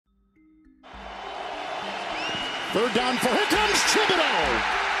Third down for, here comes Thibodeaux.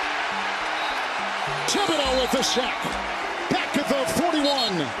 Thibodeaux with the sack. Back at the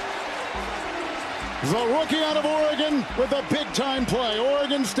 41. The rookie out of Oregon with a big-time play.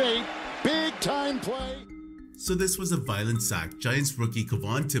 Oregon State, big-time play. So this was a violent sack Giants rookie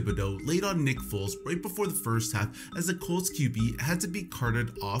Kayvon Thibodeaux laid on Nick Foles right before the first half as the Colts QB had to be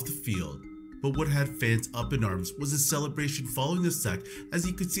carted off the field. But what had fans up in arms was a celebration following the sack, as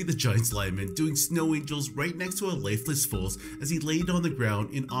you could see the Giants lineman doing snow angels right next to a lifeless Foles as he laid on the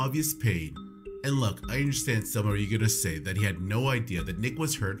ground in obvious pain. And look, I understand some of you are gonna say that he had no idea that Nick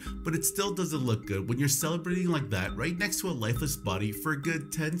was hurt, but it still doesn't look good when you're celebrating like that right next to a lifeless body for a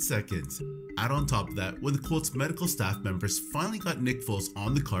good 10 seconds. Add on top of that, when the Colts medical staff members finally got Nick Foles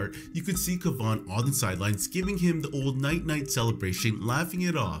on the cart, you could see Kavyon on the sidelines giving him the old night-night celebration, laughing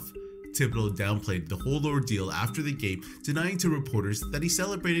it off. Thibodeaux downplayed the whole ordeal after the game, denying to reporters that he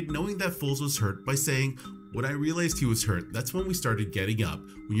celebrated knowing that Foles was hurt by saying, "When I realized he was hurt, that's when we started getting up.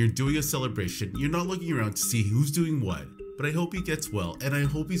 When you're doing a celebration, you're not looking around to see who's doing what. But I hope he gets well, and I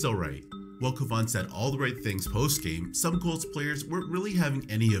hope he's alright." While Kavyon said all the right things post-game, some Colts players weren't really having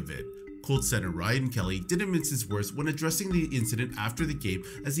any of it. Colts center Ryan Kelly didn't mince his words when addressing the incident after the game,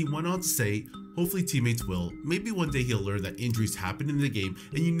 as he went on to say, "Hopefully teammates will. Maybe one day he'll learn that injuries happen in the game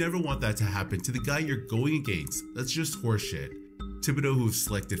and you never want that to happen to the guy you're going against. That's just horseshit." Thibodeaux, who was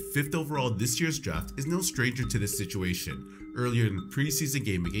selected 5th overall this year's draft, is no stranger to this situation. Earlier in the preseason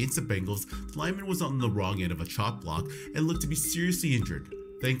game against the Bengals, the lineman was on the wrong end of a chop block and looked to be seriously injured.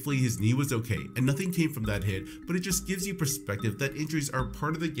 Thankfully, his knee was okay and nothing came from that hit, but it just gives you perspective that injuries are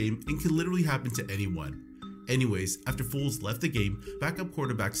part of the game and can literally happen to anyone. Anyways, after Foles left the game, backup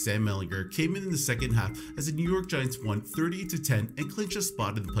quarterback Sam Ehlinger came in the second half as the New York Giants won 30-10 and clinched a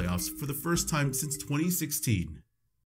spot in the playoffs for the first time since 2016.